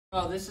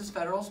Oh, this is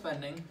Federal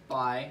Spending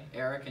by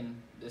Eric and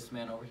this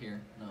man over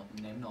here,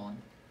 named Nolan.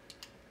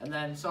 And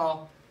then,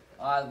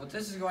 what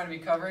this is going to be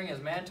covering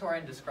is mandatory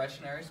and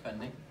discretionary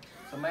spending.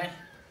 So, I'm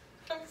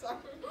sorry.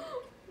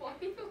 Why?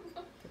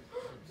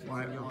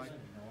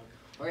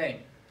 Okay,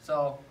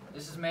 so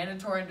this is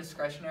mandatory and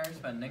discretionary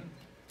spending.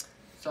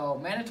 So,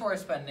 mandatory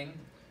spending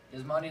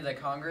is money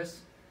that Congress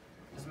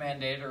is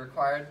mandated or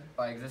required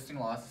by existing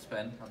laws to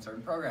spend on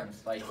certain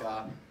programs, like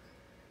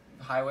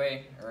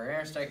highway or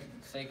interstate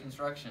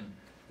construction.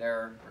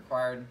 They're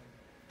required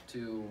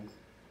to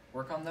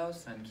work on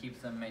those and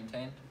keep them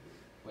maintained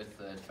with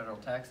the federal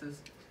taxes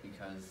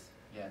because,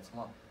 yeah, it's a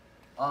law.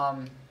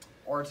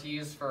 Or to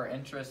use for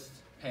interest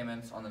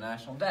payments on the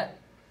national debt,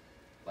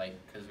 like,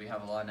 because we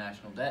have a lot of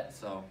national debt,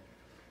 so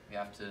we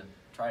have to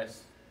try to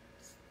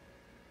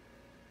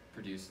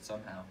produce it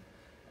somehow.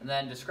 And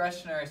then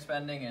discretionary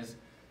spending is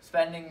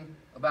spending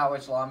about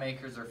which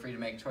lawmakers are free to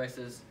make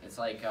choices. It's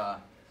like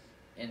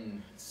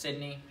in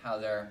Sydney, how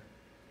they're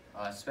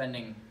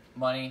spending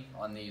money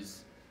on the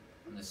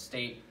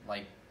state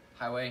like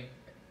highway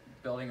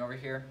building over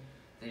here.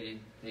 They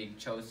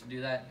chose to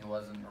do that. It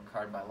wasn't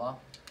required by law.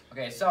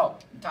 Okay, so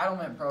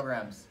entitlement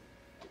programs,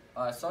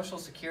 Social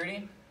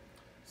Security.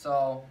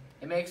 So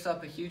it makes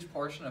up a huge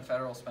portion of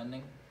federal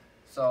spending.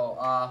 So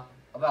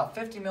about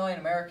 50 million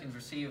Americans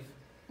receive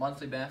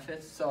monthly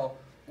benefits. So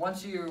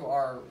once you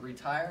are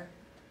retired,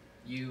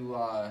 you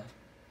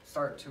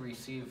start to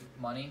receive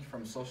money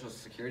from Social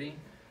Security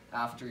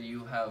after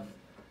you have.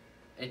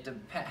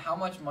 How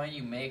much money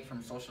you make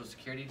from Social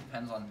Security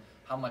depends on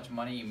how much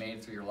money you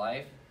made through your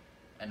life,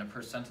 and a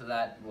percent of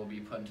that will be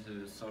put into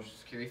the Social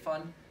Security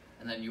fund,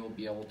 and then you will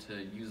be able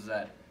to use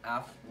that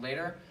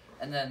later.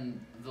 And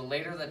then the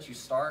later that you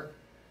start,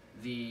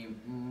 the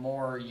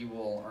more you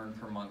will earn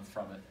per month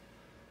from it.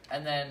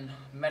 And then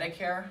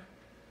Medicare.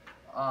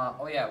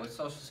 With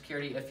Social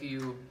Security, if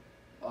you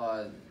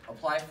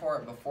apply for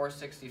it before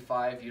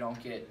 65, you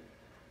don't get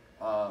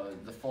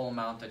the full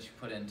amount that you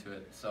put into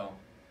it. So,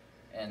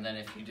 and then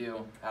if you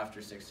do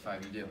after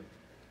 65, you do.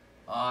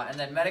 And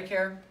then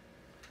Medicare,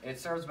 it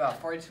serves about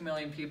 42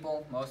 million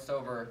people, most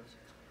over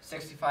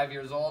 65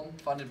 years old,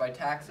 funded by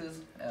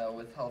taxes,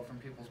 withheld from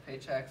people's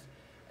paychecks,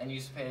 and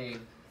used to pay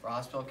for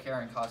hospital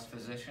care and cost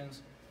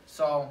physicians.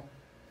 So,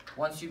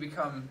 once you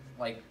become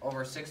like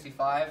over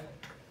 65,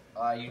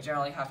 you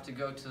generally have to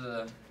go to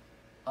the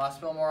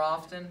hospital more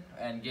often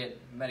and get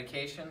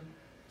medication.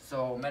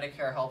 So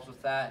Medicare helps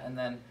with that, and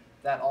then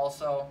that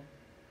also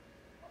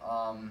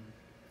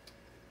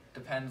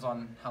depends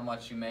on how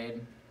much you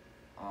made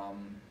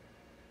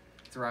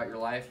throughout your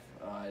life.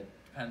 It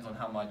depends on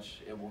how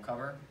much it will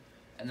cover.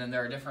 And then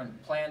there are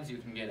different plans you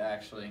can get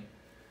actually.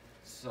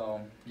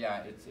 So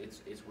yeah,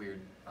 it's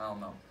weird. I don't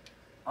know.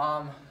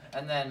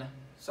 And then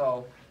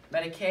so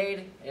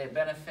Medicaid, it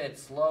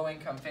benefits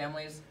low-income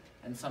families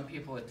and some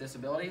people with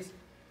disabilities,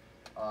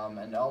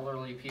 and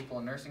elderly people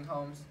in nursing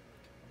homes.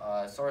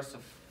 Source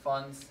of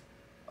funds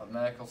of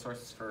medical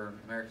sources for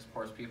America's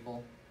poorest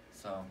people.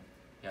 So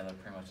yeah,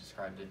 that pretty much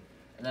described it.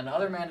 And then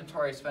other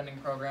mandatory spending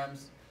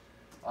programs.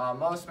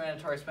 Most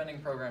mandatory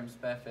spending programs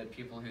benefit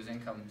people whose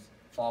incomes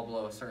fall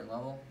below a certain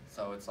level.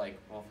 So it's like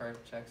welfare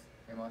checks,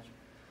 pretty much.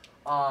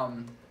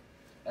 And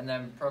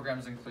then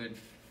programs include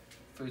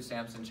food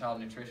stamps and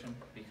child nutrition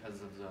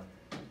because of the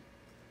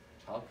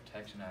Child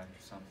Protection Act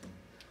or something.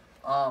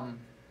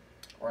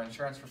 Or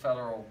insurance for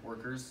federal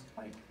workers,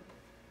 like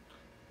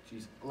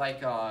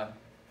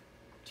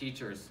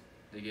teachers,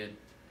 they get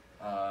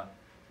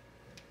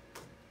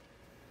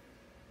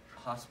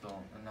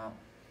hospital and not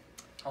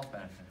health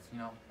benefits,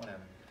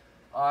 whatever.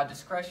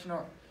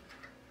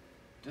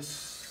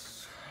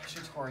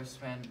 Discretionary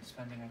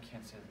spending, I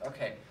can't say that.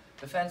 Okay,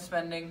 defense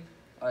spending,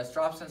 it's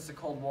dropped since the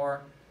Cold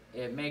War.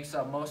 It makes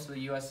up most of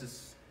the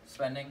U.S.'s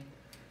spending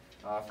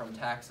from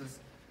taxes,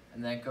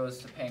 and then it goes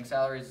to paying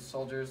salaries of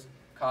soldiers,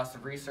 cost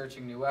of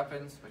researching new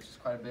weapons, which is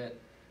quite a bit,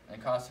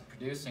 and cost of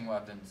producing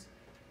weapons,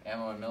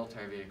 ammo, and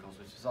military vehicles,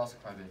 which is also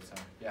quite a bit, so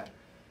yeah.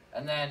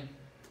 And then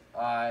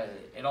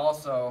it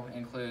also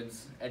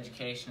includes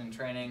education and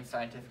training,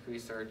 scientific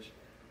research,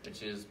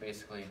 which is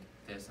basically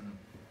this and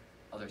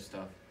other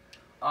stuff.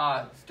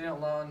 Student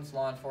loans,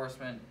 law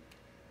enforcement,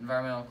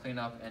 environmental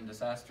cleanup, and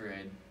disaster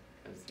aid,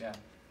 because yeah.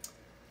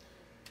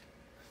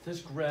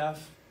 This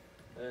graph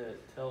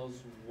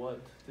tells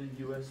what the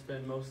U.S.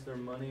 spent most of their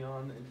money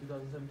on in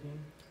 2017,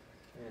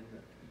 and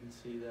you can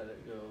see that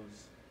it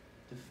goes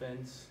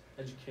defense,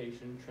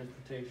 education,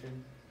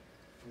 transportation,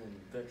 and then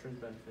veterans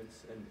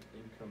benefits and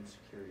income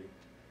security.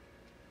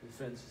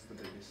 Defense is the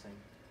biggest thing.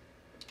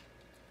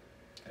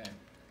 Okay.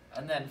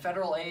 And then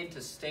federal aid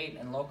to state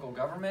and local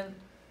government.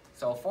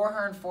 So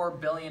 $404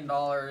 billion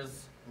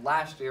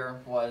last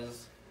year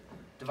was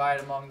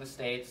divided among the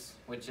states,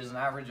 which is an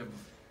average of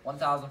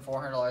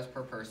 $1,400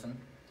 per person.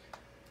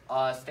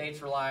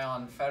 States rely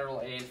on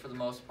federal aid for the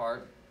most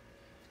part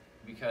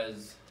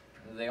because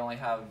they only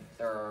have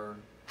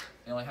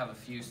a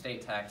few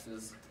state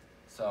taxes,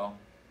 so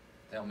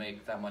they don't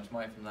make that much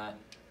money from that.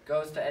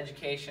 goes to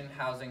education,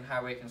 housing,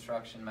 highway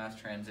construction, mass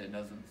transit, and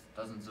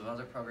dozens of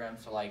other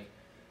programs. So like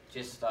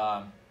just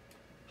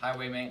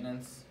highway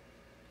maintenance,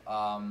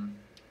 and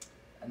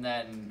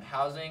then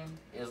housing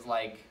is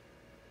like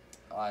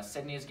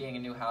Sydney is getting a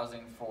new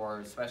housing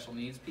for special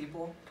needs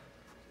people,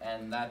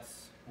 and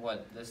that's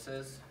what this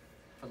is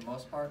for the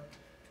most part.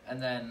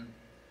 And then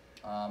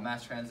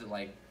mass transit,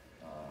 like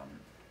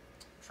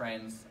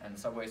trains and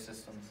subway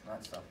systems and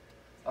that stuff.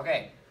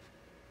 Okay,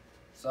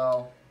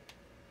 so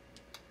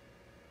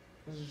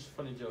This is just a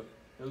funny joke.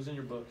 It was in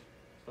your book,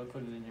 so I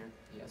put it in here.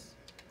 yes,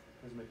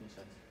 It doesn't make any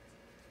sense.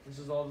 This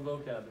is all the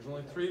vocab. There's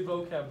only 3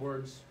 vocab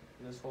words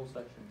in this whole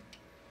section.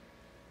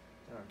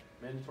 Alright,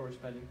 mandatory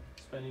spending.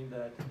 Spending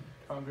that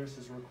Congress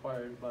is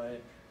required by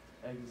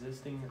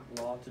existing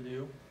law to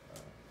do.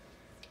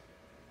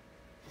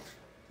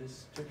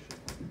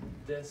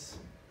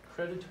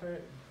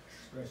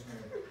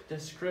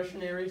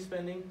 Discretionary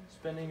spending.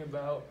 Spending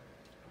about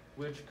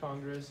which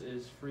Congress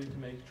is free to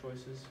make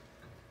choices.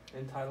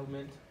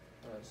 Entitlement.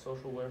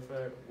 Social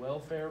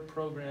welfare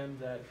program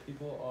that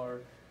people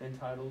are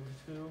entitled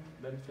to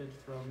benefit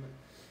from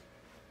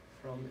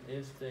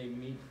if they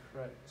meet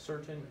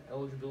certain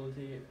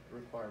eligibility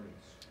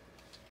requirements.